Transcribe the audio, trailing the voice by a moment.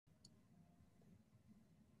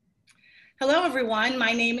Hello, everyone.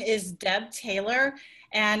 My name is Deb Taylor,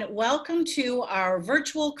 and welcome to our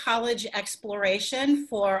virtual college exploration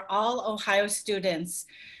for all Ohio students.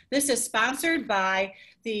 This is sponsored by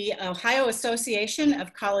the Ohio Association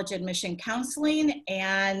of College Admission Counseling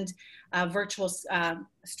and Virtual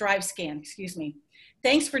Strive Scan, excuse me.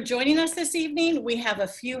 Thanks for joining us this evening. We have a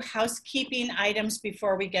few housekeeping items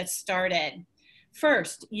before we get started.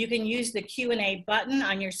 First, you can use the Q&A button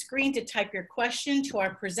on your screen to type your question to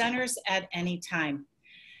our presenters at any time.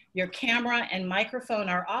 Your camera and microphone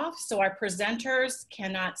are off, so our presenters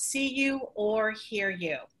cannot see you or hear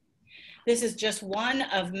you. This is just one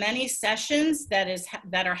of many sessions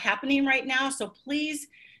that are happening right now, so please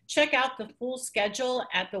check out the full schedule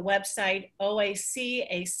at the website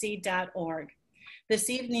oacac.org. This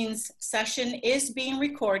evening's session is being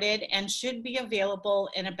recorded and should be available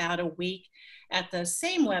in about a week at the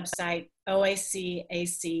same website,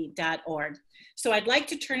 oacac.org. So I'd like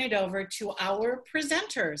to turn it over to our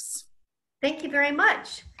presenters. Thank you very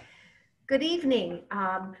much. Good evening.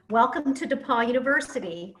 Welcome to DePauw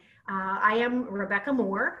University. I am Rebecca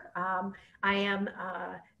Moore. I am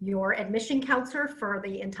your admission counselor for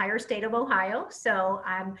the entire state of Ohio. So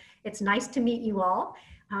it's nice to meet you all.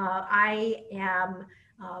 I am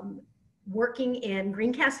working in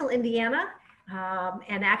Greencastle, Indiana.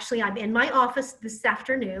 And actually, I'm in my office this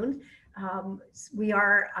afternoon. We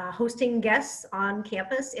are hosting guests on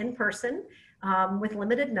campus in person with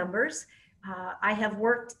limited numbers. I have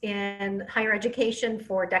worked in higher education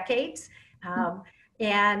for decades.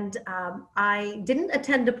 And I didn't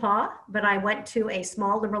attend DePauw, but I went to a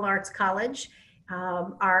small liberal arts college.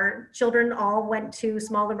 Our children all went to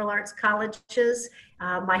small liberal arts colleges.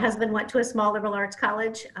 My husband went to a small liberal arts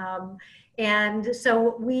college. And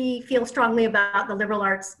so we feel strongly about the liberal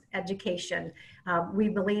arts education. We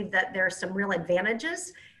believe that there are some real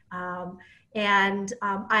advantages. I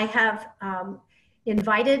have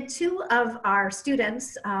invited two of our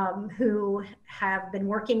students who have been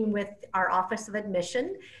working with our Office of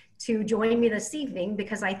Admission to join me this evening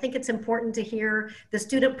because I think it's important to hear the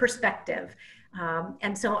student perspective.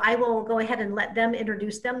 And so I will go ahead and let them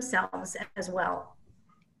introduce themselves as well.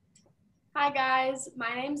 Hi guys,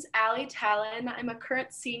 my name's Allie Talon. I'm a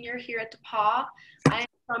current senior here at DePauw. I'm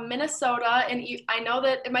from Minnesota, and I know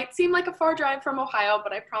that it might seem like a far drive from Ohio,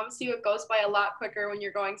 but I promise you it goes by a lot quicker when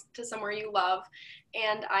you're going to somewhere you love.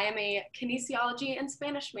 And I am a kinesiology and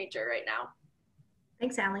Spanish major right now.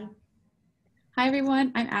 Thanks, Allie. Hi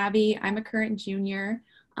everyone, I'm Abby. I'm a current junior.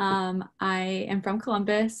 I am from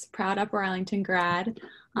Columbus, proud Upper Arlington grad,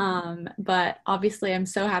 but obviously I'm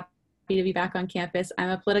so happy to be back on campus. I'm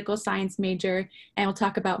a political science major, and we'll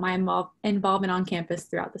talk about my involvement on campus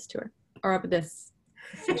throughout this tour, or of this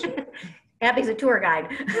session. Abby's a tour guide.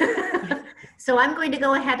 So I'm going to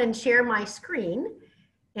go ahead and share my screen,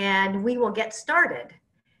 and we will get started.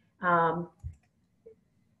 Welcome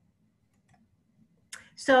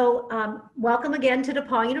again to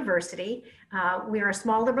DePauw University. We are a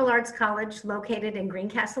small liberal arts college located in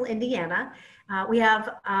Greencastle, Indiana. We have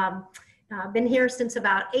been here since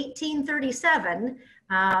about 1837.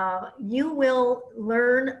 You will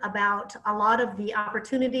learn about a lot of the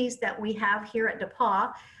opportunities that we have here at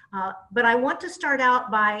DePauw, but I want to start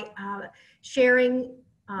out by sharing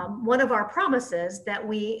one of our promises that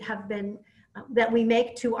we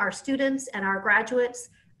make to our students and our graduates,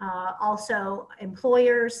 also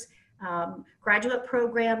employers, graduate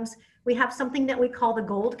programs. We have something that we call the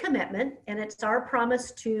Gold Commitment, and it's our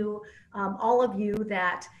promise to all of you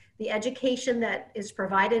that the education that is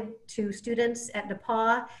provided to students at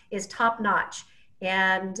DePauw is top-notch.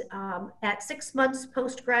 And at 6 months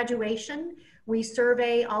post-graduation, we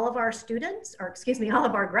survey all of our students, or excuse me, all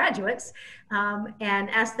of our graduates, and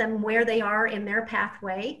ask them where they are in their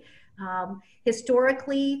pathway.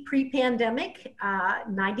 Historically, pre-pandemic,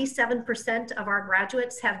 97% of our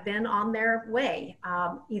graduates have been on their way,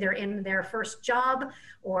 either in their first job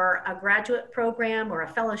or a graduate program or a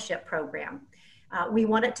fellowship program. We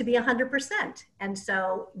want it to be 100%. And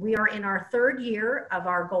so we are in our third year of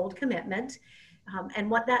our Gold Commitment.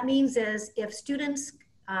 And what that means is if students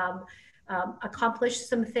accomplish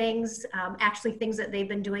some things, actually things that they've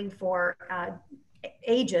been doing for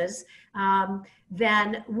ages,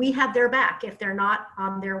 then we have their back if they're not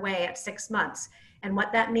on their way at 6 months. And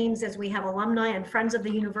what that means is we have alumni and friends of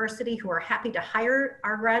the university who are happy to hire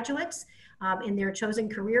our graduates in their chosen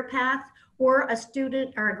career path, or a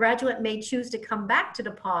student or a graduate may choose to come back to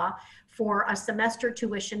DePauw for a semester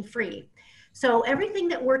tuition free. So everything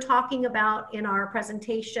that we're talking about in our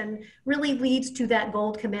presentation really leads to that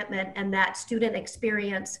Gold Commitment and that student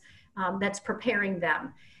experience that's preparing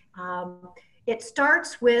them. It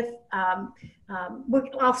starts with,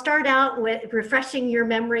 I'll start out with refreshing your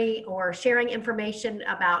memory or sharing information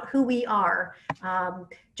about who we are,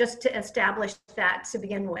 just to establish that to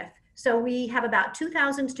begin with. So we have about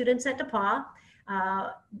 2,000 students at DePauw.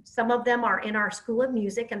 Some of them are in our School of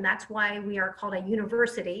Music, and that's why we are called a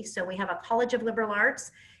university. So we have a College of Liberal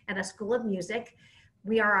Arts and a School of Music.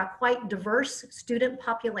 We are a quite diverse student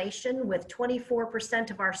population, with 24%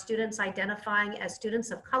 of our students identifying as students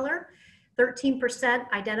of color, 13%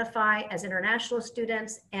 identify as international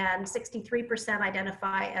students, and 63%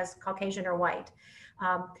 identify as Caucasian or white.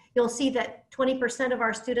 You'll see that 20% of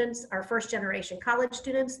our students are first-generation college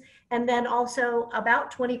students, and then also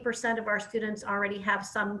about 20% of our students already have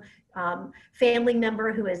some family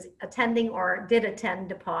member who is attending or did attend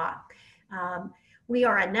DePauw. We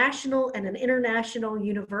are a national and an international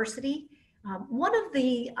university. One of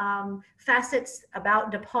the facets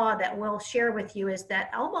about DePauw that we'll share with you is that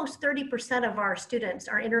almost 30% of our students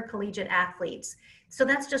are intercollegiate athletes. So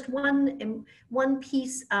that's just one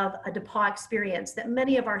piece of a DePauw experience that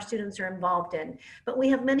many of our students are involved in. But we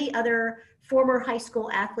have many other former high school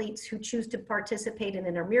athletes who choose to participate in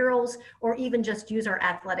intramurals or even just use our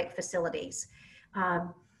athletic facilities.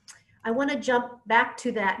 I want to jump back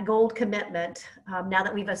to that gold commitment now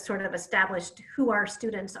that we've sort of established who our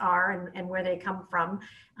students are and where they come from.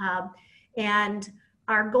 And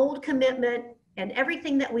our gold commitment and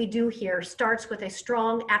everything that we do here starts with a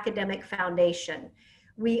strong academic foundation.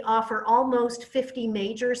 We offer almost 50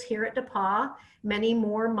 majors here at DePauw, many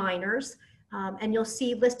more minors. And you'll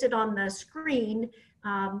see listed on the screen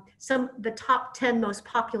the top 10 most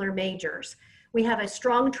popular majors. We have a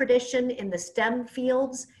strong tradition in the STEM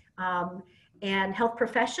fields and health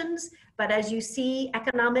professions, but as you see,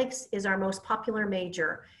 economics is our most popular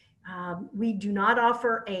major. We do not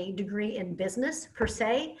offer a degree in business per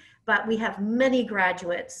se, but we have many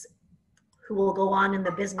graduates who will go on in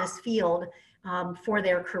the business field for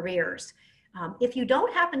their careers. If you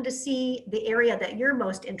don't happen to see the area that you're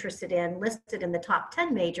most interested in listed in the top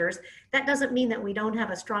 10 majors, that doesn't mean that we don't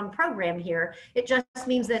have a strong program here. It just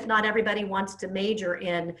means that not everybody wants to major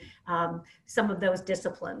in some of those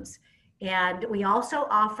disciplines. And we also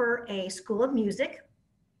offer a School of Music.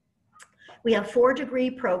 We have 4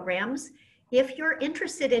 degree programs. If you're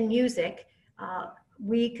interested in music,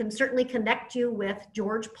 we can certainly connect you with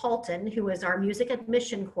George Paulton, who is our music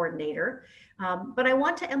admission coordinator. But I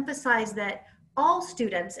want to emphasize that all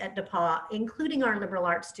students at DePauw, including our liberal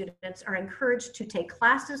arts students, are encouraged to take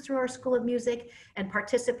classes through our School of Music and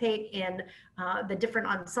participate in the different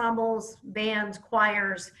ensembles, bands,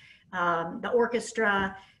 choirs, the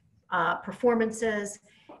orchestra, performances.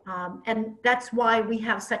 And that's why we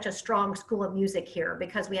have such a strong School of Music here,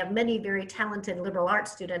 because we have many very talented liberal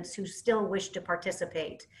arts students who still wish to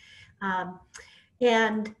participate.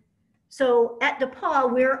 And so at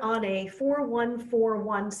DePauw, we're on a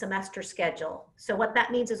 4-1-4-1 semester schedule. So what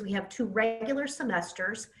that means is we have 2 regular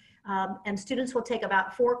semesters, and students will take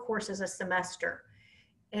about 4 courses a semester.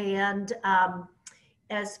 And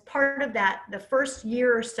as part of that, the first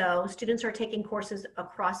year or so, students are taking courses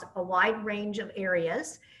across a wide range of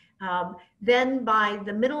areas. Then by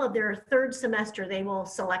the middle of their 3rd semester, they will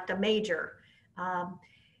select a major.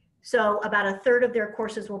 So about a third of their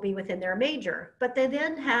courses will be within their major, but they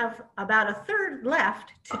then have about a third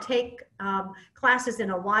left to take classes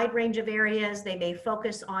in a wide range of areas. They may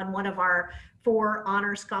focus on one of our 4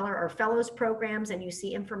 honor scholar or fellows programs, and you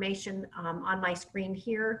see information on my screen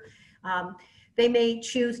here. They may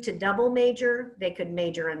choose to double major. They could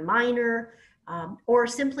major in minor, or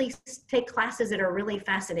simply take classes that are really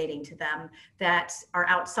fascinating to them that are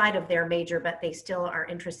outside of their major, but they still are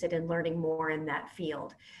interested in learning more in that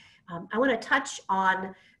field. I want to touch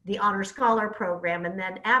on the Honor Scholar program, and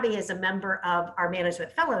then Abby is a member of our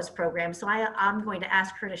Management Fellows program, so I'm going to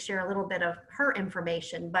ask her to share a little bit of her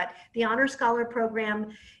information. But the Honor Scholar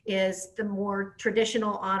program is the more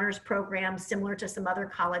traditional honors program, similar to some other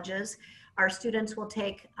colleges. Our students will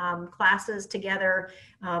take classes together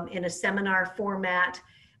in a seminar format.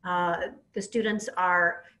 The students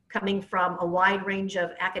are coming from a wide range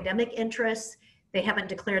of academic interests. They haven't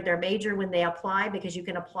declared their major when they apply, because you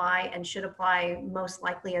can apply and should apply most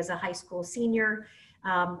likely as a high school senior.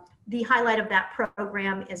 The highlight of that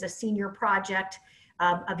program is a senior project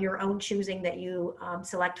of your own choosing that you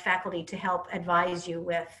select faculty to help advise you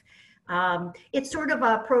with. It's sort of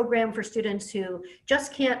a program for students who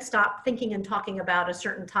just can't stop thinking and talking about a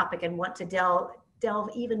certain topic and want to delve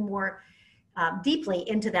even more deeply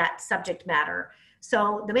into that subject matter.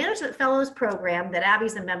 So the Management Fellows Program that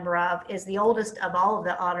Abby's a member of is the oldest of all of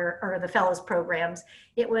the honor or the Fellows programs.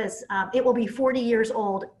 It will be 40 years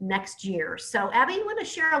old next year. So Abby, you want to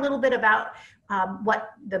share a little bit about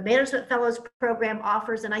what the Management Fellows Program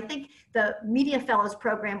offers? And I think the Media Fellows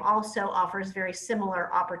Program also offers very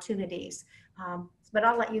similar opportunities. But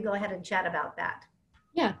I'll let you go ahead and chat about that.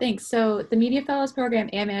 Yeah, thanks. So the Media Fellows Program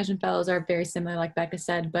and Management Fellows are very similar, like Becca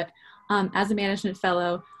said, but as a Management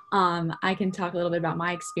Fellow, I can talk a little bit about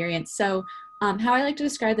my experience. So how I like to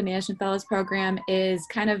describe the Management Fellows Program is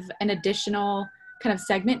kind of an additional kind of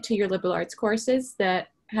segment to your liberal arts courses that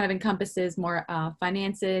kind of encompasses more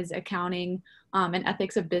finances, accounting, and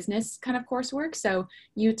ethics of business kind of coursework. So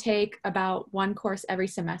you take about one course every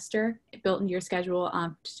semester built into your schedule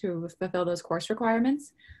to fulfill those course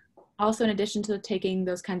requirements. Also, in addition to taking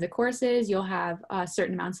those kinds of courses, you'll have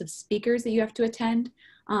certain amounts of speakers that you have to attend.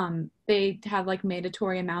 They have like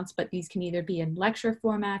mandatory amounts, but these can either be in lecture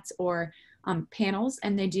formats or panels,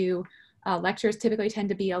 and they do lectures typically tend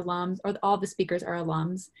to be alums, or all the speakers are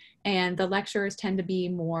alums, and the lecturers tend to be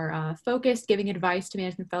more focused, giving advice to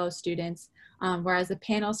Management Fellow students, whereas the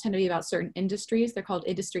panels tend to be about certain industries. They're called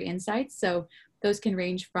industry insights. So those can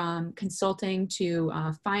range from consulting to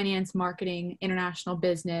finance, marketing, international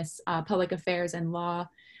business, public affairs, and law.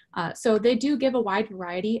 So they do give a wide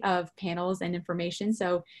variety of panels and information.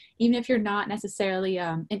 So even if you're not necessarily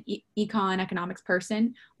an econ economics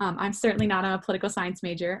person, I'm certainly not a political science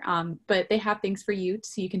major, but they have things for you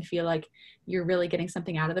so you can feel like you're really getting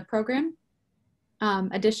something out of the program.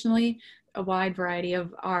 Additionally, a wide variety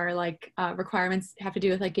of our requirements have to do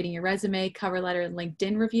with like getting your resume, cover letter, and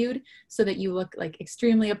LinkedIn reviewed so that you look like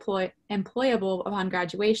extremely employable upon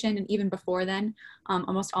graduation. And even before then,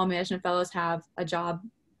 almost all Management Fellows have a job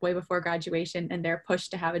way before graduation, and they're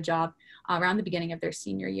pushed to have a job around the beginning of their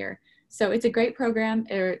senior year. So it's a great program.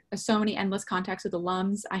 There are so many endless contacts with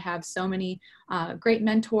alums. I have so many great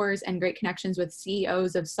mentors and great connections with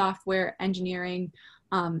CEOs of software, engineering,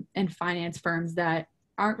 and finance firms that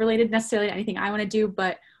aren't related necessarily to anything I want to do,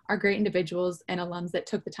 but are great individuals and alums that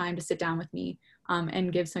took the time to sit down with me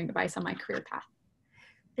and give some advice on my career path.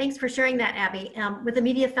 Thanks for sharing that, Abby. With the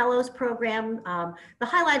Media Fellows Program, the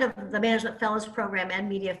highlight of the Management Fellows Program and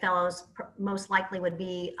Media Fellows most likely would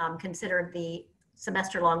be considered the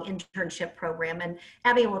semester-long internship program. And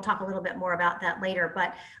Abby will talk a little bit more about that later.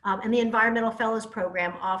 But and the Environmental Fellows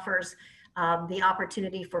Program offers the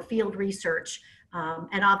opportunity for field research.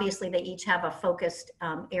 And obviously they each have a focused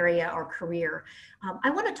area or career. I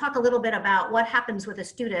want to talk a little bit about what happens with a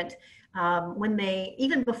student when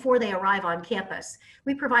even before they arrive on campus.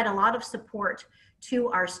 We provide a lot of support to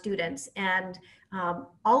our students, and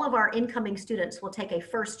all of our incoming students will take a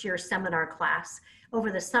first-year seminar class.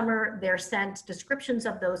 Over the summer, they're sent descriptions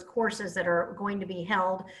of those courses that are going to be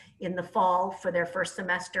held in the fall for their first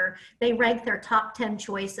semester. They rank their top 10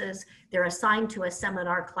 choices. They're assigned to a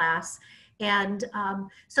seminar class. And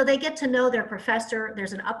so they get to know their professor.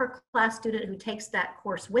 There's an upper class student who takes that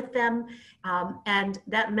course with them, and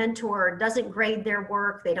that mentor doesn't grade their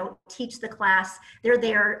work. They don't teach the class. They're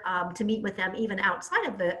there to meet with them even outside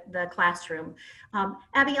of the classroom.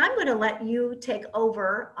 Abby, I'm going to let you take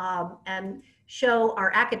over and show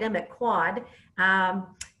our academic quad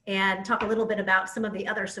and talk a little bit about some of the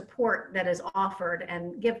other support that is offered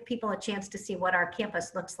and give people a chance to see what our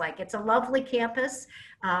campus looks like. It's a lovely campus,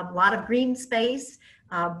 a lot of green space,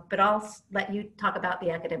 but I'll let you talk about the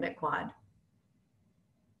academic quad.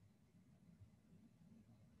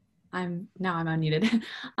 Now I'm unmuted.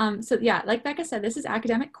 So yeah, like Becca said, this is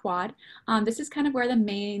academic quad. This is kind of where the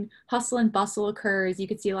main hustle and bustle occurs. You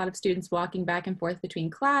can see a lot of students walking back and forth between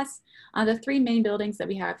class. The three main buildings that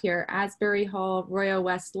we have here, Asbury Hall, Royal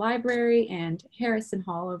West Library, and Harrison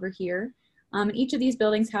Hall over here. Each of these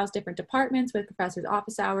buildings house different departments with professors'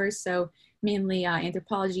 office hours. So mainly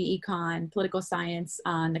anthropology, econ, political science,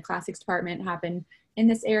 and the classics department happen in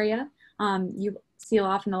this area. You see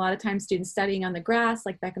often a lot of times students studying on the grass.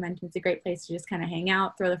 Like Becca mentioned, it's a great place to just kind of hang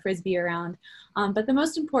out, throw the Frisbee around. But the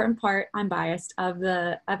most important part, I'm biased, of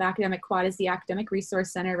academic quad is the Academic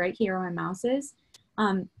Resource Center right here where my mouse is.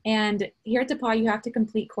 And here at DePauw, you have to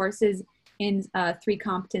complete courses in 3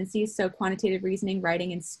 competencies, so quantitative reasoning,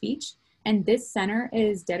 writing, and speech. And this center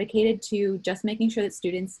is dedicated to just making sure that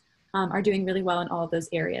students are doing really well in all of those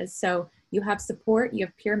areas. So you have support, you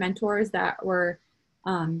have peer mentors that were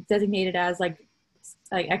designated as like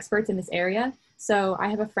experts in this area. So I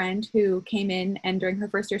have a friend who came in, and during her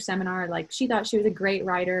first year seminar, she thought she was a great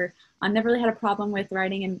writer. Never really had a problem with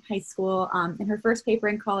writing in high school. In her first paper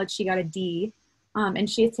in college, she got a D. And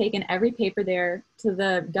she has taken every paper there to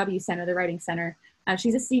the W Center, the Writing Center,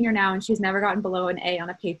 She's a senior now, and she's never gotten below an A on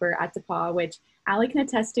a paper at DePauw, which Allie can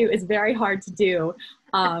attest to is very hard to do.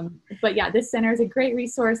 But yeah, this center is a great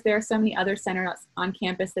resource. There are so many other centers on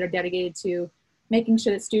campus that are dedicated to making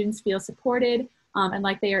sure that students feel supported and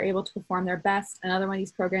like they are able to perform their best. Another one of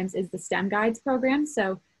these programs is the STEM Guides program.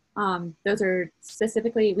 So those are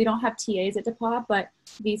specifically, we don't have TAs at DePauw, but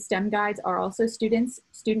these STEM Guides are also student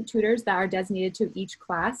tutors that are designated to each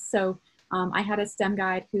class. So I had a STEM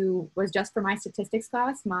guide who was just for my statistics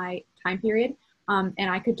class, my time period. And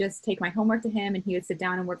I could just take my homework to him and he would sit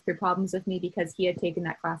down and work through problems with me because he had taken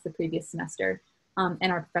that class the previous semester.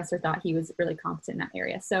 And our professor thought he was really competent in that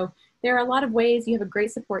area. So there are a lot of ways. You have a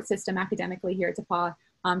great support system academically here at DePauw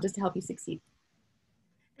just to help you succeed.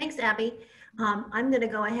 Thanks, Abby. I'm going to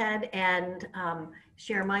go ahead and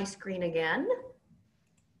share my screen again.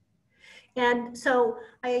 And so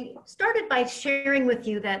I started by sharing with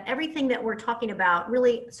you that everything that we're talking about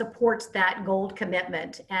really supports that gold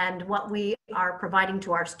commitment and what we are providing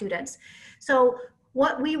to our students. So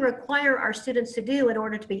what we require our students to do in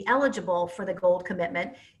order to be eligible for the gold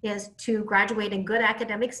commitment is to graduate in good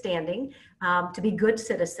academic standing, to be good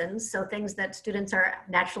citizens, so things that students are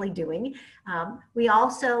naturally doing. We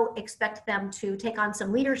also expect them to take on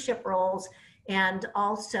some leadership roles and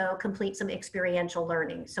also complete some experiential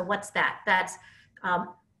learning. So what's that? That's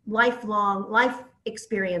life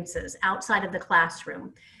experiences outside of the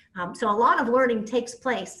classroom. So a lot of learning takes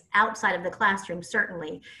place outside of the classroom,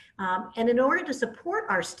 certainly. And in order to support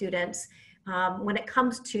our students, when it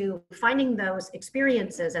comes to finding those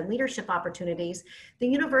experiences and leadership opportunities, the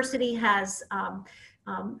university has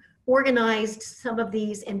organized some of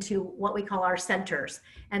these into what we call our centers.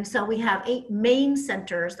 And so we have 8 main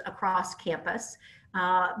centers across campus,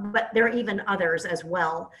 but there are even others as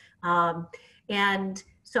well. And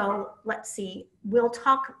so let's see, we'll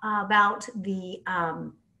talk about the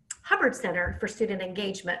Hubbard Center for Student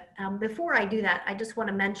Engagement. Before I do that, I just want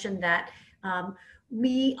to mention that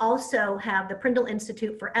we also have the Prindle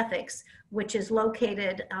Institute for Ethics, which is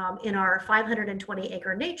located in our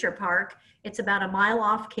 520-acre nature park. It's about a mile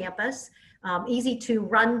off campus, easy to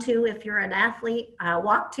run to if you're an athlete,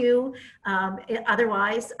 walk to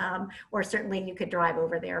otherwise, or certainly you could drive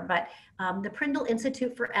over there. But the Prindle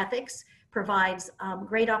Institute for Ethics provides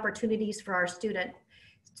great opportunities for our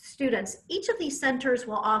students. Each of these centers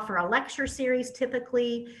will offer a lecture series,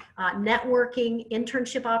 typically networking,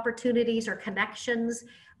 internship opportunities or connections,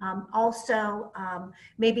 also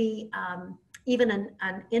maybe even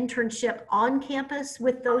an internship on campus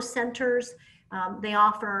with those centers. They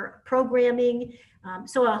offer programming,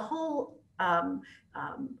 so a whole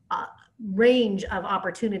range of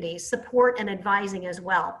opportunities, support and advising as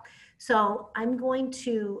well. So I'm going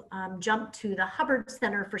to jump to the Hubbard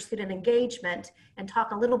Center for Student Engagement and talk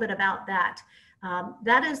a little bit about that.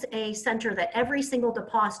 That is a center that every single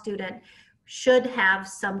DePauw student should have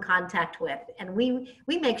some contact with. And we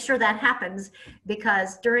make sure that happens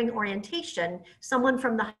because during orientation, someone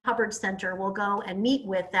from the Hubbard Center will go and meet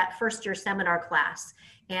with that first-year seminar class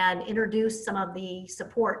and introduce some of the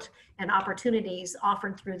support and opportunities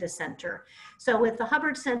offered through the center. So with the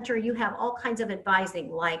Hubbard Center, you have all kinds of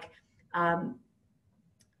advising, like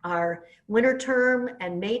our winter term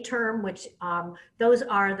and May term, which those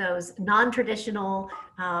are those non-traditional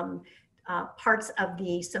parts of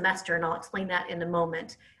the semester, and I'll explain that in a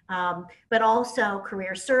moment. But also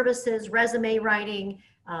career services, resume writing,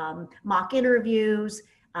 mock interviews,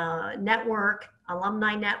 network,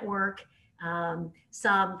 alumni network,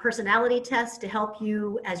 some personality tests to help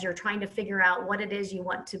you as you're trying to figure out what it is you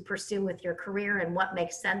want to pursue with your career and what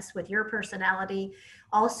makes sense with your personality.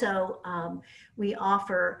 Also, we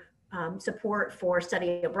offer support for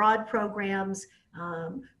study abroad programs.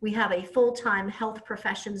 We have a full-time health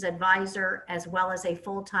professions advisor as well as a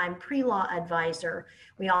full-time pre-law advisor.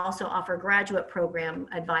 We also offer graduate program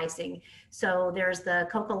advising. So there's the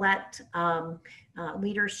co-curricular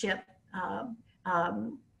leadership.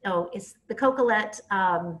 It's the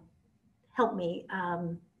co-curricular, help me.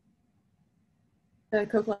 The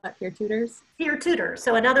co-curricular peer tutors? Peer tutor,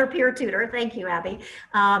 so another peer tutor, thank you, Abby.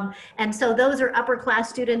 And so those are upper class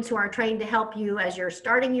students who are trained to help you as you're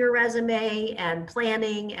starting your resume and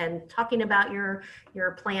planning and talking about your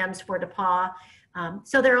plans for DePauw.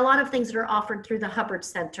 So there are a lot of things that are offered through the Hubbard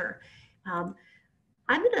Center. I'm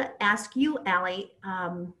gonna ask you, Allie,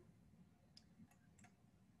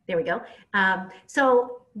 there we go.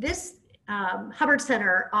 So this Hubbard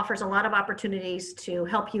Center offers a lot of opportunities to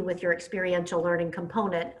help you with your experiential learning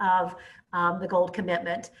component of the gold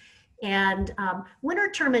commitment. And winter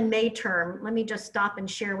term and May term, let me just stop and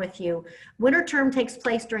share with you. Winter term takes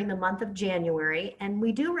place during the month of January, and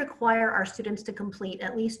we do require our students to complete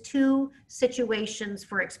at least 2 situations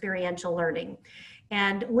for experiential learning.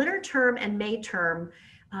 And winter term and May term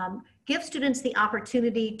give students the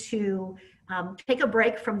opportunity to take a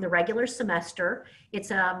break from the regular semester.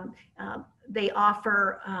 It's they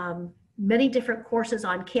offer many different courses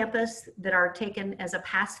on campus that are taken as a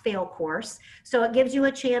pass-fail course. So it gives you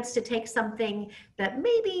a chance to take something that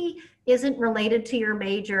maybe isn't related to your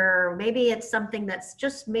major, maybe it's something that's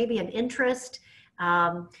just maybe an interest.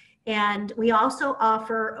 And we also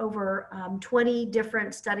offer over 20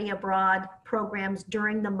 different study abroad programs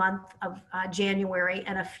during the month of January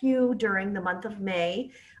and a few during the month of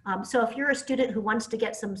May. So if you're a student who wants to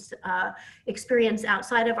get some experience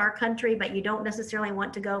outside of our country, but you don't necessarily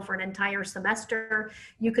want to go for an entire semester,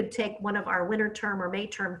 you could take one of our winter term or May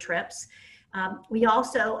term trips. We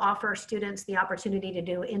also offer students the opportunity to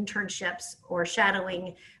do internships or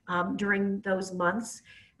shadowing during those months.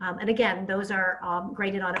 And again, those are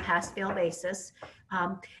graded on a pass-fail basis.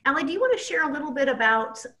 Allie, do you want to share a little bit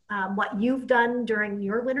about what you've done during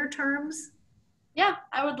your winter terms? Yeah,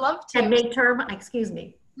 I would love to. And May term, excuse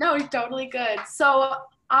me. No, totally good. So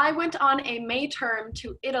I went on a May term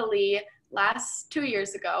to Italy 2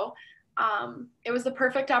 years ago. It was the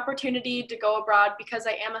perfect opportunity to go abroad because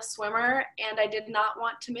I am a swimmer and I did not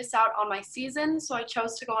want to miss out on my season, so I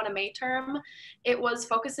chose to go on a May term. It was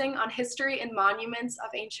focusing on history and monuments of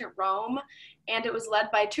ancient Rome, and it was led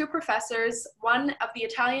by 2 professors, one of the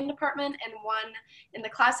Italian department and one in the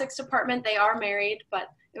classics department. They are married, but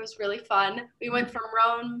it was really fun. We went from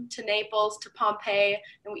Rome to Naples to Pompeii,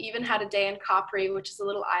 and we even had a day in Capri, which is a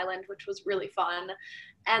little island, which was really fun.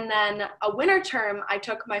 And then a winter term I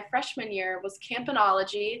took my freshman year was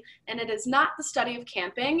campanology, and it is not the study of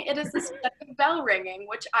camping, it is the study of bell ringing,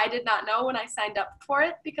 which I did not know when I signed up for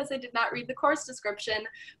it because I did not read the course description,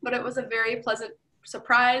 but it was a very pleasant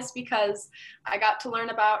surprise because I got to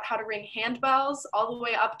learn about how to ring handbells all the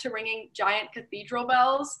way up to ringing giant cathedral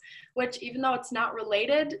bells, which even though it's not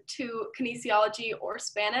related to kinesiology or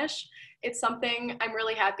Spanish, it's something I'm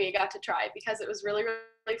really happy I got to try because it was really,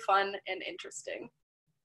 really fun and interesting.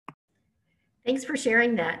 Thanks for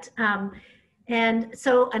sharing that. And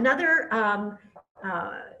so another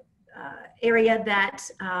area that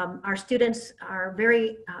our students are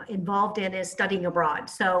very involved in is studying abroad.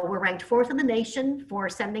 So we're ranked 4th in the nation for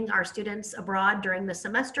sending our students abroad during the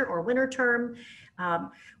semester or winter term.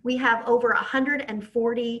 We have over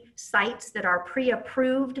 140 sites that are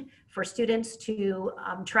pre-approved for students to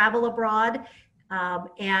travel abroad.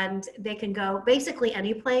 And they can go basically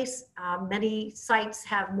any place. Many sites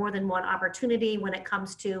have more than one opportunity when it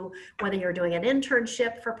comes to whether you're doing an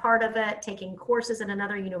internship for part of it, taking courses in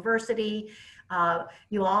another university.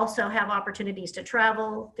 You also have opportunities to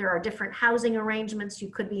travel. There are different housing arrangements. You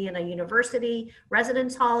could be in a university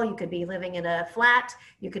residence hall. You could be living in a flat.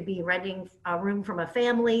 You could be renting a room from a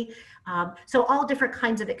family. So all different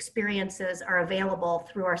kinds of experiences are available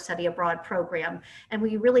through our study abroad program. And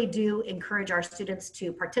we really do encourage our students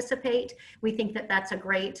to participate. We think that that's a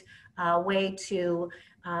great way to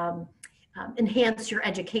enhance your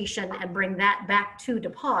education and bring that back to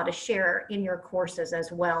DePauw to share in your courses as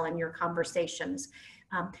well in your conversations.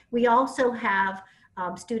 We also have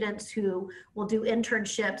students who will do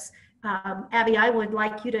internships. Abby, I would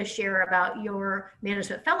like you to share about your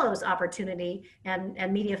Management Fellows opportunity, and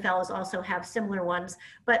Media Fellows also have similar ones,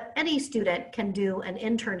 but any student can do an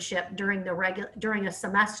internship during a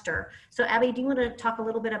semester. So Abby, do you want to talk a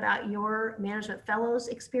little bit about your Management Fellows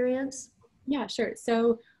experience? Yeah, sure.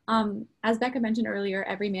 So as Becca mentioned earlier,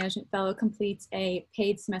 every Management Fellow completes a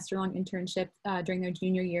paid semester-long internship during their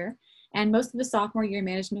junior year. And most of the sophomore year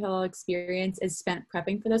Management Fellow experience is spent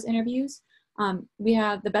prepping for those interviews. We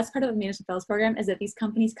have the best part of the Management Fellows program is that these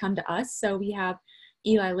companies come to us. So we have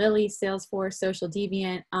Eli Lilly, Salesforce, Social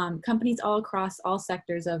Deviant, companies all across all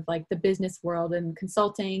sectors of like the business world and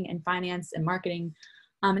consulting and finance and marketing.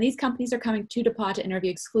 And these companies are coming to DePauw to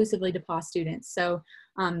interview exclusively DePauw students. So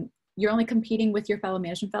you're only competing with your fellow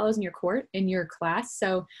Management Fellows in your class.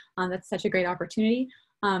 So that's such a great opportunity.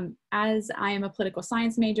 As I am a political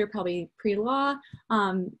science major, probably pre-law,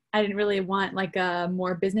 I didn't really want like a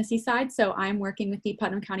more businessy side. So I'm working with the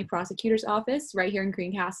Putnam County Prosecutor's Office right here in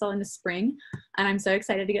Greencastle in the spring. And I'm so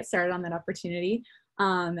excited to get started on that opportunity.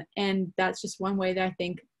 And that's just one way that I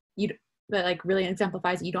think that like really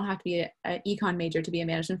exemplifies that you don't have to be an econ major to be a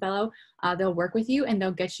Management Fellow. They'll work with you and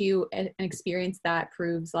they'll get you an experience that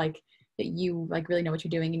proves like that you like really know what you're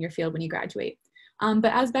doing in your field when you graduate.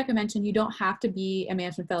 But as Becca mentioned, you don't have to be a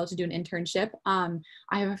management fellow to do an internship. I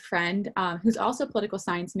have a friend who's also a political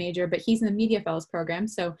science major, but he's in the media fellows program.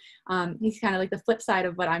 So he's kind of like the flip side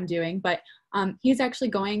of what I'm doing, but he's actually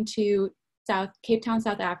going to Cape Town,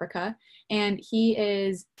 South Africa, and he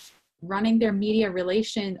is running their media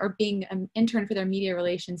relations, or being an intern for their media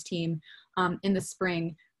relations team in the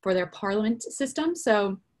spring for their parliament system.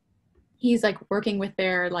 So he's like working with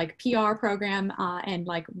their like PR program and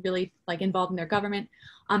like really like involved in their government.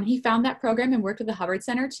 He found that program and worked with the Hubbard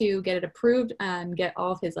Center to get it approved and get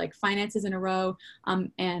all of his like finances in a row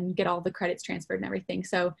and get all the credits transferred and everything.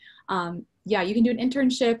 So yeah, you can do an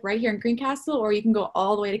internship right here in Greencastle, or you can go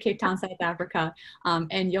all the way to Cape Town, South Africa,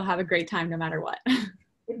 and you'll have a great time no matter what.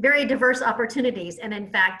 Very diverse opportunities. And in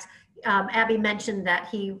fact, Abby mentioned that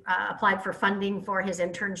he applied for funding for his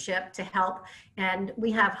internship to help. And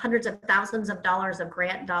we have hundreds of thousands of dollars of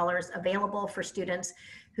grant dollars available for students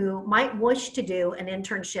who might wish to do an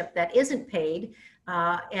internship that isn't paid.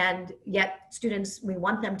 And yet students, we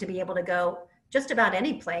want them to be able to go just about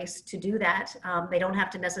any place to do that. They don't have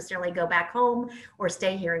to necessarily go back home or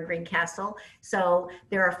stay here in Greencastle. So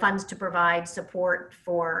there are funds to provide support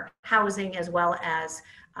for housing as well as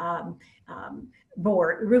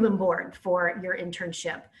room and board for your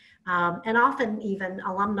internship. And often even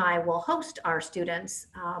alumni will host our students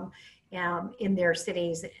in their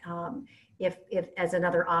cities if as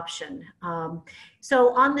another option.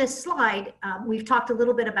 So on this slide, we've talked a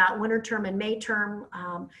little bit about winter term and May term.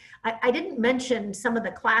 I didn't mention some of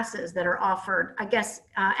the classes that are offered. I guess,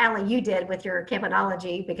 Allie, you did with your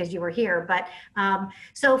campanology because you were here. But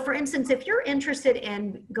so for instance, if you're interested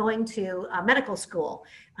in going to medical school,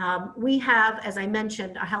 we have, as I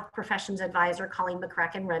mentioned, a health professions advisor, Colleen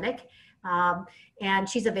McCracken-Rennick. And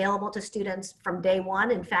she's available to students from day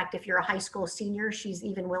one. In fact, if you're a high school senior, she's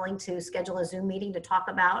even willing to schedule a Zoom meeting to talk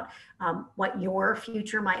about what your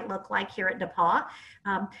future might look like here at DePauw.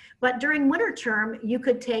 But during winter term, you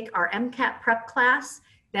could take our MCAT prep class.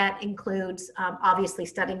 That includes obviously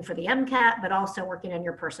studying for the MCAT, but also working on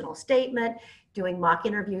your personal statement, doing mock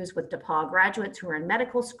interviews with DePauw graduates who are in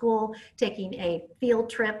medical school, taking a field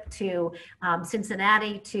trip to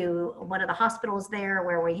Cincinnati to one of the hospitals there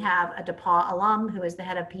where we have a DePauw alum who is the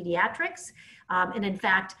head of pediatrics. And in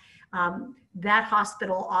fact, that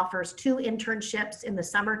hospital offers 2 internships in the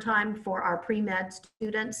summertime for our pre-med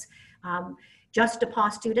students. Just DePauw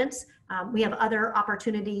students. We have other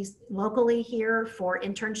opportunities locally here for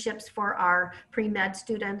internships for our pre-med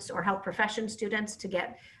students or health profession students to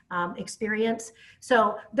get experience.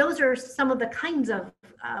 So those are some of the kinds of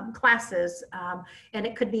classes. And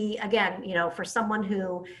it could be, again, you know, for someone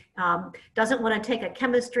who doesn't want to take a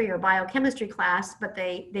chemistry or biochemistry class, but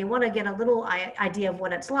they want to get a little idea of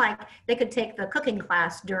what it's like, they could take the cooking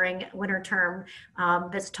class during winter term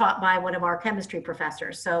that's taught by one of our chemistry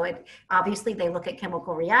professors. So it obviously they look at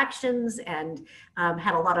chemical reactions and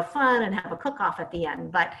have a lot of fun and have a cook-off at the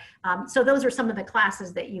end. But so those are some of the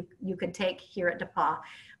classes that you could take here at DePauw.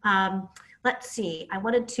 Let's see, I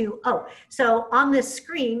wanted to, so on this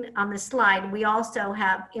screen, on this slide, we also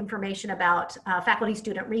have information about faculty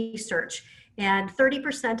student research. And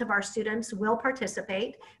 30% of our students will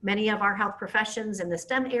participate, many of our health professions in the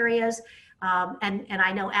STEM areas. And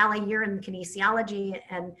I know, Allie, you're in kinesiology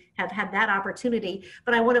and have had that opportunity,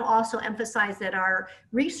 but I want to also emphasize that our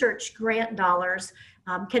research grant dollars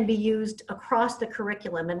can be used across the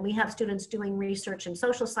curriculum. And we have students doing research in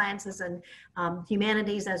social sciences and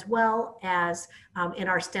humanities as well as in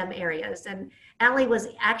our STEM areas. And Allie was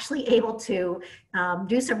actually able to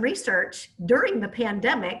do some research during the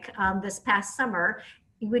pandemic this past summer.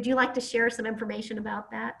 Would you like to share some information about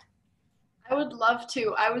that? I would love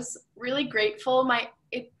to. I was really grateful.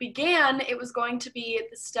 It was going to be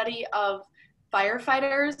the study of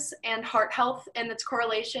firefighters and heart health and its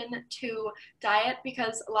correlation to diet,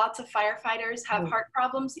 because lots of firefighters have heart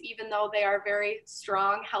problems, even though they are very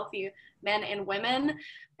strong, healthy men and women.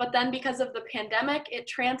 But then because of the pandemic, it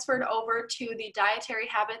transferred over to the dietary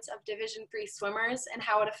habits of Division III swimmers and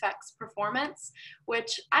how it affects performance,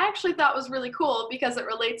 which I actually thought was really cool because it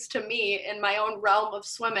relates to me in my own realm of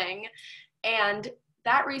swimming. And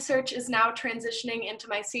that research is now transitioning into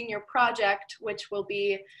my senior project, which will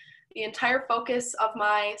be the entire focus of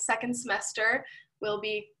my second semester. Will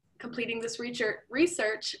be completing this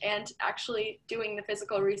research and actually doing the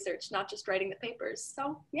physical research, not just writing the papers.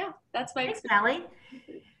 So yeah, that's my experience. Thanks,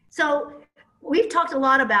 Allie. So We've talked a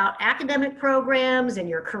lot about academic programs and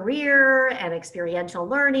your career and experiential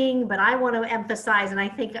learning, but I want to emphasize, and I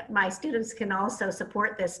think my students can also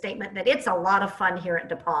support this statement, that it's a lot of fun here at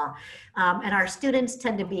DePauw. And our students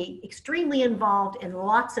tend to be extremely involved in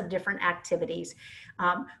lots of different activities.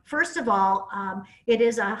 First of all, it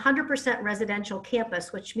is a 100% residential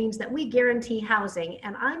campus, which means that we guarantee housing.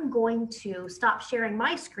 And I'm going to stop sharing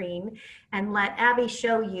my screen and let Abby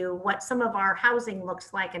show you what some of our housing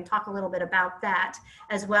looks like and talk a little bit about that,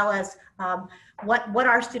 as well as what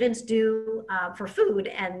our students do for food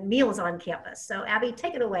and meals on campus. So Abby,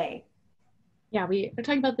 take it away. Yeah, we are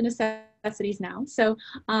talking about the necessities now. So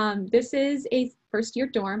this is a first year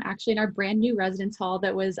dorm, actually in our brand new residence hall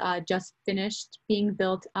that was just finished being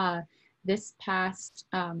built this past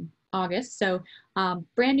August. So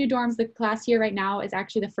brand new dorms. The class here right now is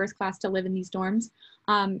actually the first class to live in these dorms.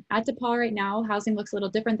 At DePauw right now, housing looks a little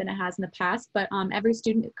different than it has in the past, but every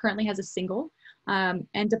student currently has a single. And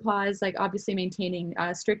DePauw is like obviously maintaining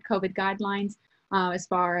strict COVID guidelines as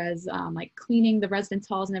far as like cleaning the residence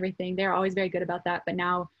halls and everything. They're always very good about that, but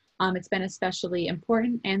now it's been especially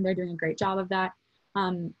important and they're doing a great job of that.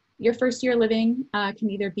 Your first year living can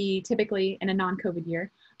either be typically in a non-COVID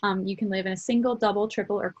year. You can live in a single, double,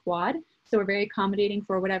 triple, or quad. So we're very accommodating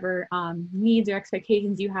for whatever needs or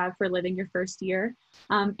expectations you have for living your first year.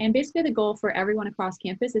 And basically the goal for everyone across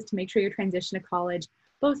campus is to make sure your transition to college,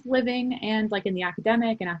 both living and like in the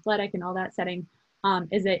academic and athletic and all that setting,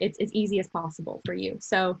 is that it's as easy as possible for you.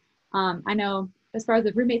 So I know as far as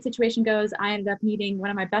the roommate situation goes, I ended up meeting one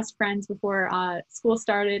of my best friends before school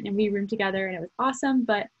started and we roomed together and it was awesome.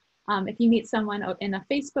 But if you meet someone in a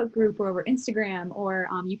Facebook group or over Instagram, or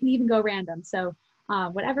you can even go random. So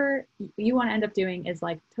whatever you want to end up doing is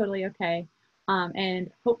like totally okay.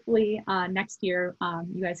 And hopefully next year,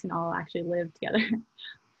 you guys can all actually live together.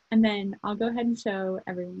 And then I'll go ahead and show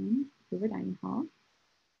everyone Hoover Dining Hall.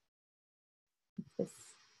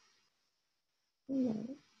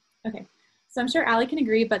 Okay, so I'm sure Allie can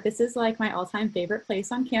agree, but this is like my all-time favorite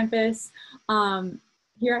place on campus.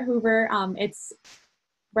 Here at Hoover, it's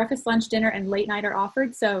breakfast, lunch, dinner, and late night are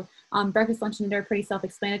offered. So breakfast, lunch, and dinner are pretty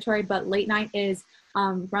self-explanatory, but late night is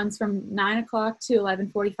runs from 9 o'clock to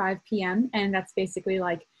 11:45 p.m. And that's basically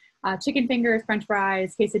like chicken fingers, French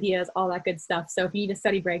fries, quesadillas, all that good stuff. So if you need a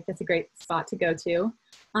study break, that's a great spot to go to.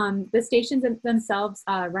 The stations themselves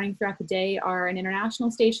running throughout the day are an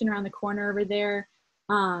international station around the corner over there,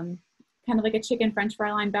 kind of like a chicken French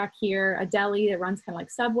fry line back here, a deli that runs kind of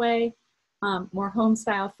like Subway, more home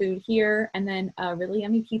style food here, and then a really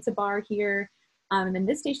yummy pizza bar here. And then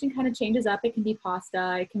this station kind of changes up. It can be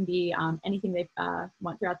pasta, it can be anything they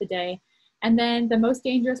want throughout the day. And then the most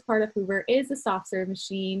dangerous part of Hoover is the soft serve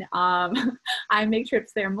machine. I make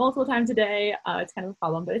trips there multiple times a day. It's kind of a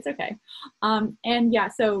problem, but it's okay. And yeah,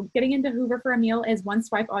 so getting into Hoover for a meal is one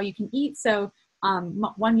swipe all you can eat. So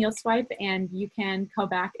one meal swipe and you can go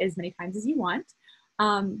back as many times as you want.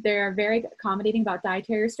 They're very accommodating about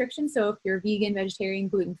dietary restrictions. So if you're vegan, vegetarian,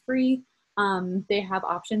 gluten-free, they have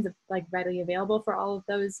options of like readily available for all of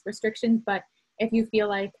those restrictions. But if you feel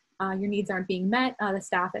like your needs aren't being met, the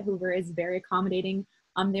staff at Hoover is very accommodating.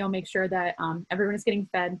 They'll make sure that everyone is getting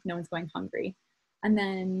fed, no one's going hungry. And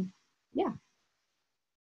then, yeah.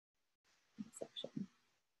 Section.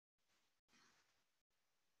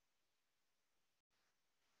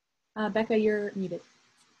 Becca, you're muted.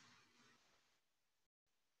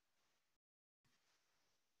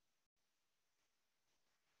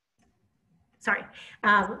 Sorry.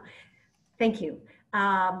 Thank you.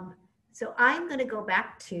 So I'm going to go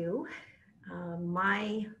back to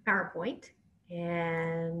my PowerPoint,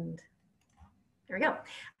 and there we go.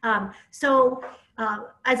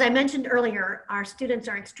 As I mentioned earlier, our students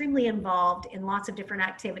are extremely involved in lots of different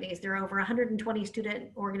activities. There are over 120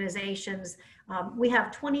 student organizations. We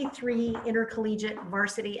have 23 intercollegiate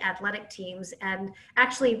varsity athletic teams, and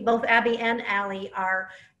actually both Abby and Allie are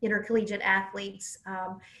intercollegiate athletes.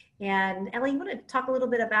 And Ellie, you want to talk a little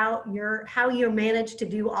bit about how you managed to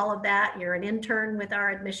do all of that? You're an intern with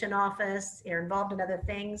our admission office, you're involved in other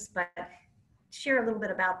things, but share a little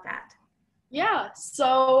bit about that. Yeah,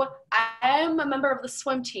 so I am a member of the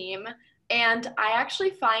swim team, and I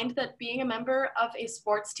actually find that being a member of a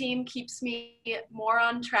sports team keeps me more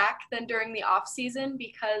on track than during the off season,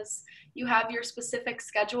 because you have your specific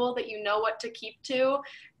schedule that you know what to keep to,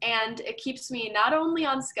 and it keeps me not only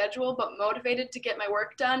on schedule but motivated to get my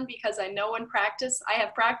work done, because I know when I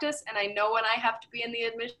have practice, and I know when I have to be in the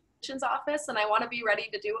admissions office, and I want to be ready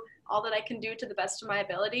to do all that I can do to the best of my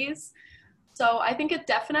abilities. So I think it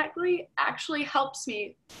definitely actually helps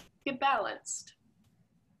me get balanced.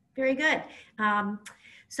 Very good.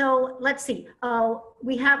 So let's see.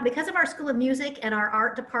 We have, because of our School of Music and our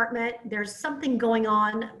art department, there's something going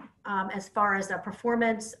on as far as a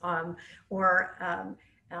performance or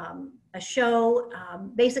a show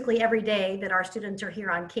basically every day that our students are here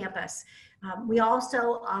on campus. We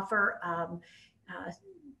also offer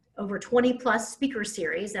over 20 plus speaker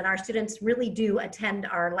series, and our students really do attend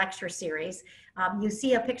our lecture series. You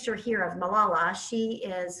see a picture here of Malala. She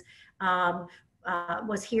is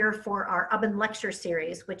was here for our Oven Lecture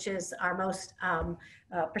Series, which is our most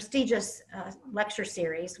prestigious lecture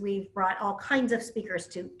series. We've brought all kinds of speakers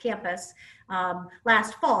to campus.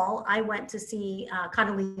 Last fall, I went to see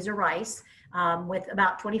Condoleezza Rice with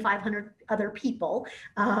about 2,500 other people.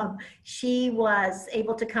 She was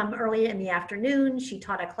able to come early in the afternoon. She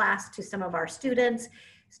taught a class to some of our students,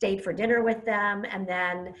 stayed for dinner with them, and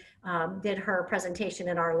then did her presentation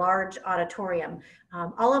in our large auditorium.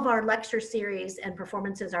 All of our lecture series and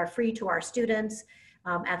performances are free to our students,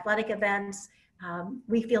 athletic events.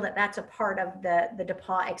 We feel that that's a part of the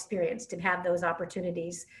DePauw experience, to have those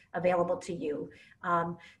opportunities available to you.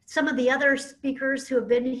 Some of the other speakers who have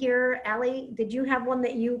been here, Allie, did you have one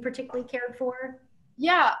that you particularly cared for?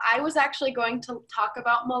 Yeah, I was actually going to talk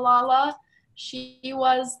about Malala. She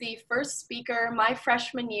was the first speaker my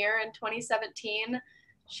freshman year in 2017.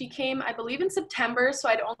 She came, I believe, in September, so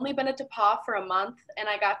I'd only been at DePauw for a month, and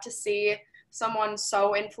I got to see someone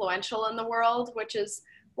so influential in the world, which is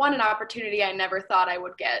an opportunity I never thought I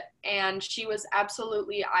would get. And she was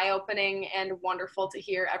absolutely eye-opening and wonderful to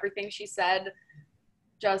hear. Everything she said,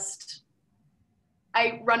 just,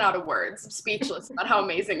 I run out of words. I'm speechless about how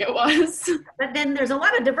amazing it was. But then there's a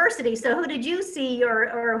lot of diversity. So who did you see,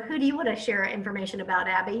 or who do you want to share information about,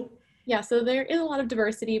 Abby? Yeah, so there is a lot of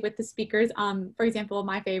diversity with the speakers. For example,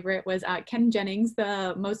 my favorite was Ken Jennings,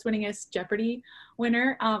 the most winningest Jeopardy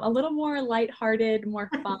winner. A little more lighthearted, more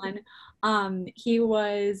fun. He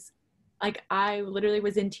was like, I literally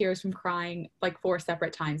was in tears from crying like 4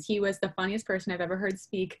 separate times. He was the funniest person I've ever heard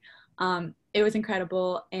speak. It was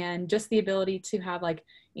incredible. And just the ability to have, like,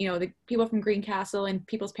 you know, the people from Greencastle and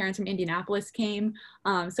people's parents from Indianapolis came.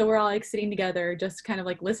 So we're all like sitting together, just kind of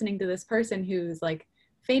like listening to this person who's like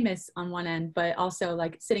famous on one end, but also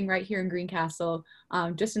like sitting right here in Greencastle,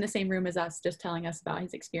 just in the same room as us, just telling us about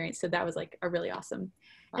his experience. So that was like a really awesome.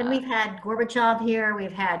 And we've had Gorbachev here,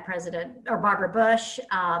 we've had Barbara Bush,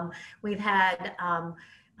 we've had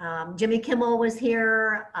Jimmy Kimmel was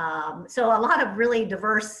here. So a lot of really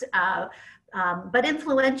diverse, but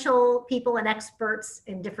influential people and experts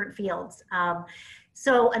in different fields.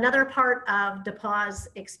 So another part of DePauw's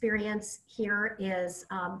experience here is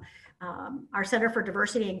our Center for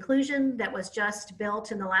Diversity and Inclusion that was just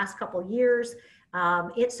built in the last couple years.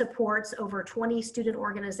 It supports over 20 student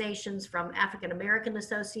organizations, from African American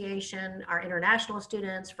Association, our international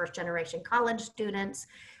students, first generation college students,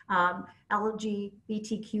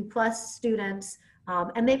 LGBTQ plus students,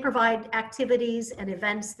 and they provide activities and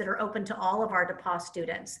events that are open to all of our DePauw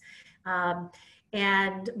students.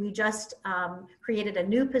 And we just created a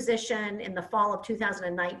new position in the fall of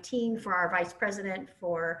 2019 for our Vice President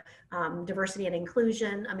for Diversity and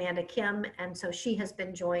Inclusion, Amanda Kim, and so she has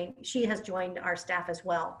joined our staff as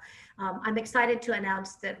well. I'm excited to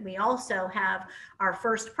announce that we also have our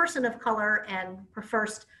first person of color and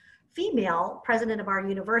first female president of our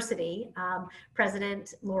university,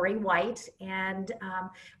 President Lori White, and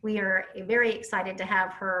we are very excited to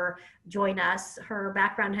have her join us. Her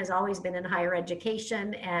background has always been in higher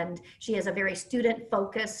education, and she is a very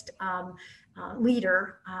student-focused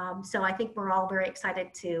leader. So I think we're all very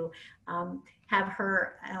excited to have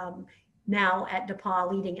her now at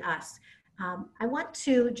DePauw leading us. I want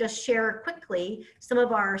to just share quickly some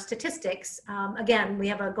of our statistics. Again, we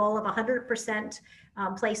have a goal of 100%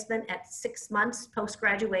 placement at 6 months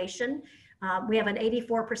post-graduation. We have an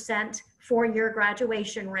 84% 4-year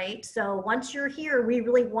graduation rate. So once you're here, we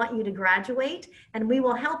really want you to graduate, and we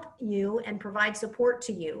will help you and provide support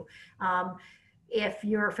to you. If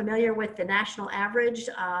you're familiar with the national average,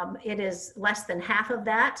 it is less than half of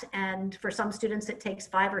that. And for some students, it takes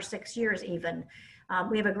 5 or 6 years even.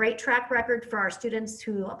 We have a great track record for our students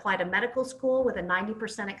who apply to medical school with a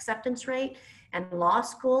 90% acceptance rate, and law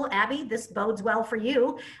school. Abby, this bodes well for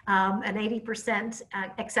you, an 80%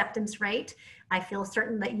 acceptance rate. I feel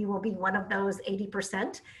certain that you will be one of those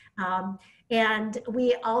 80%. And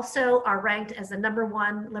we also are ranked as the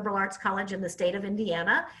 #1 liberal arts college in the state of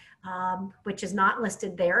Indiana, which is not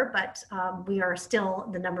listed there, but we are still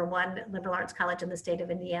the #1 liberal arts college in the state of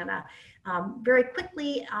Indiana. Very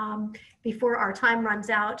quickly, before our time runs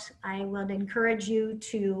out, I would encourage you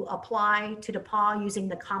to apply to DePauw using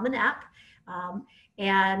the Common App.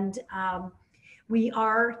 We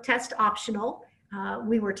are test optional.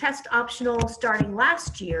 We were test optional starting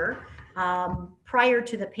last year, prior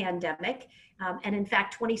to the pandemic. And in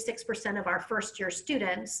fact, 26% of our first year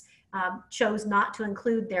students chose not to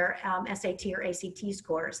include their SAT or ACT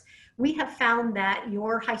scores. We have found that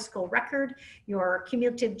your high school record, your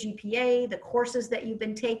cumulative GPA, the courses that you've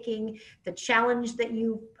been taking, the challenge that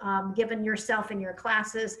you've given yourself in your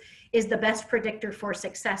classes is the best predictor for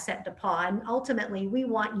success at DePauw. And ultimately, we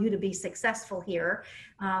want you to be successful here.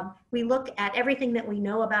 We look at everything that we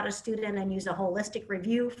know about a student and use a holistic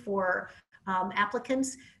review for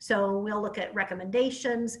applicants. So we'll look at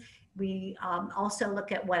recommendations. We also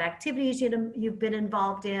look at what activities you've been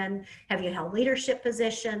involved in. Have you held leadership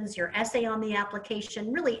positions, your essay on the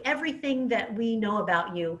application, really everything that we know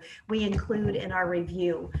about you, we include in our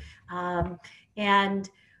review. And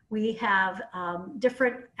we have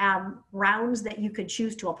different rounds that you could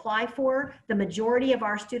choose to apply for. The majority of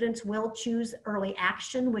our students will choose early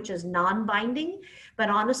action, which is non-binding. But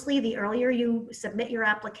honestly, the earlier you submit your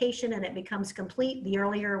application and it becomes complete, the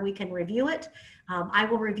earlier we can review it. I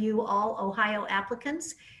will review all Ohio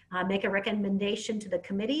applicants, make a recommendation to the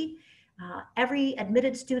committee. Every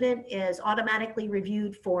admitted student is automatically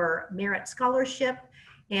reviewed for merit scholarship.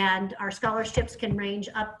 And our scholarships can range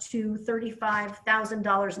up to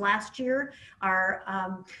 $35,000 last year.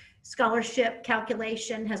 Our scholarship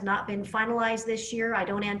calculation has not been finalized this year. I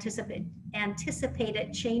don't anticipate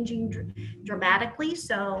it changing dramatically.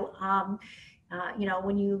 So, you know,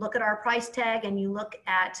 when you look at our price tag and you look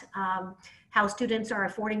at how students are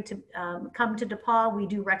affording to come to DePauw, we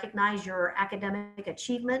do recognize your academic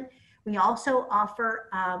achievement. We also offer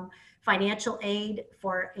financial aid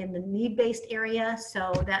for in the need-based area.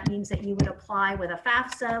 So that means that you would apply with a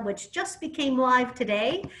FAFSA, which just became live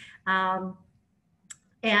today. And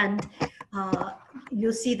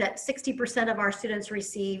you'll see that 60% of our students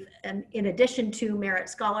receive, in addition to merit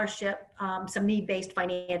scholarship, some need-based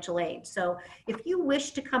financial aid. So if you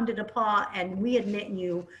wish to come to DePauw and we admit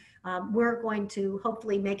you, we're going to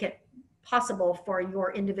hopefully make it possible for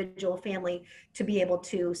your individual family to be able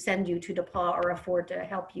to send you to DePauw or afford to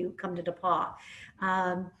help you come to DePauw.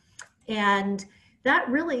 And that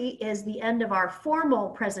really is the end of our formal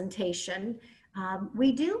presentation.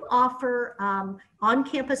 We do offer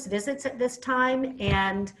on-campus visits at this time,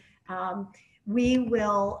 and we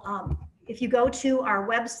will, if you go to our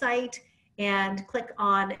website and click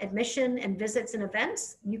on admission and visits and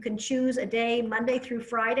events, you can choose a day, Monday through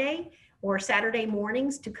Friday, or Saturday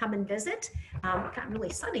mornings to come and visit. It got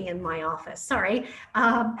really sunny in my office, sorry.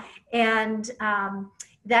 That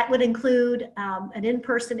would include an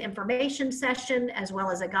in-person information session as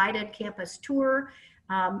well as a guided campus tour.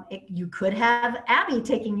 You could have Abby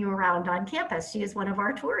taking you around on campus. She is one of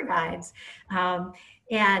our tour guides.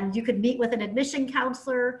 And you could meet with an admission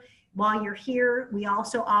counselor. While you're here, we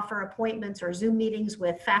also offer appointments or Zoom meetings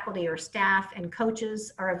with faculty or staff, and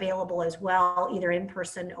coaches are available as well, either in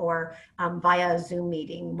person or via a Zoom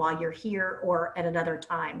meeting while you're here or at another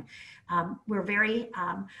time. We're very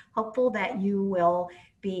hopeful that you will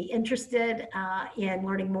be interested in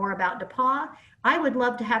learning more about DePauw. I would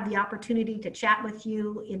love to have the opportunity to chat with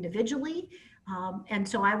you individually, and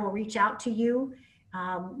so I will reach out to you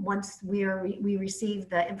once we receive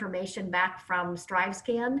the information back from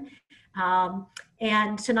StriveScan.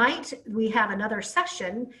 And tonight we have another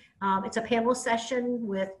session. It's a panel session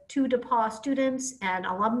with 2 DePauw students and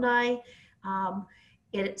alumni.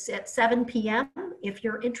 It's at 7 p.m. If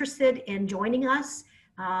you're interested in joining us,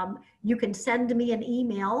 you can send me an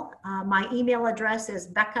email. My email address is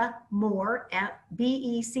beccamoore,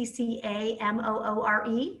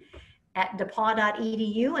 BECCAMOORE, at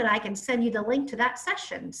DePauw.edu, and I can send you the link to that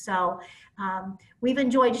session. So we've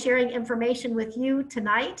enjoyed sharing information with you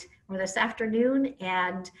tonight or this afternoon,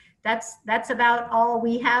 and that's about all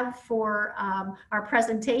we have for our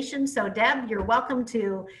presentation. So Deb, you're welcome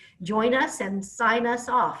to join us and sign us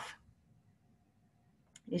off.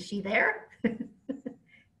 Is she there?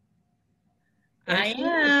 I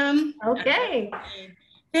am. Okay.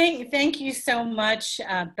 Thank you so much,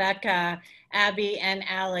 Becca, Abby, and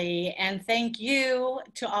Allie, and thank you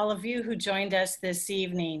to all of you who joined us this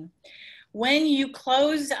evening. When you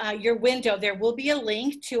close your window, there will be a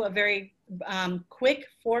link to a very quick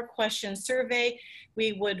 4-question survey.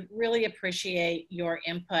 We would really appreciate your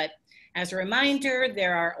input. As a reminder,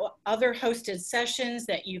 there are other hosted sessions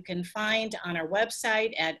that you can find on our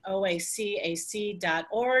website at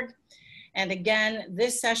oacac.org. And again,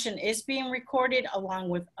 this session is being recorded along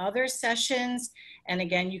with other sessions. And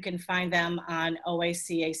again, you can find them on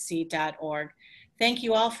oacac.org. Thank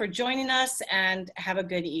you all for joining us, and have a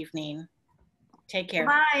good evening. Take care.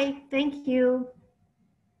 Bye. Thank you.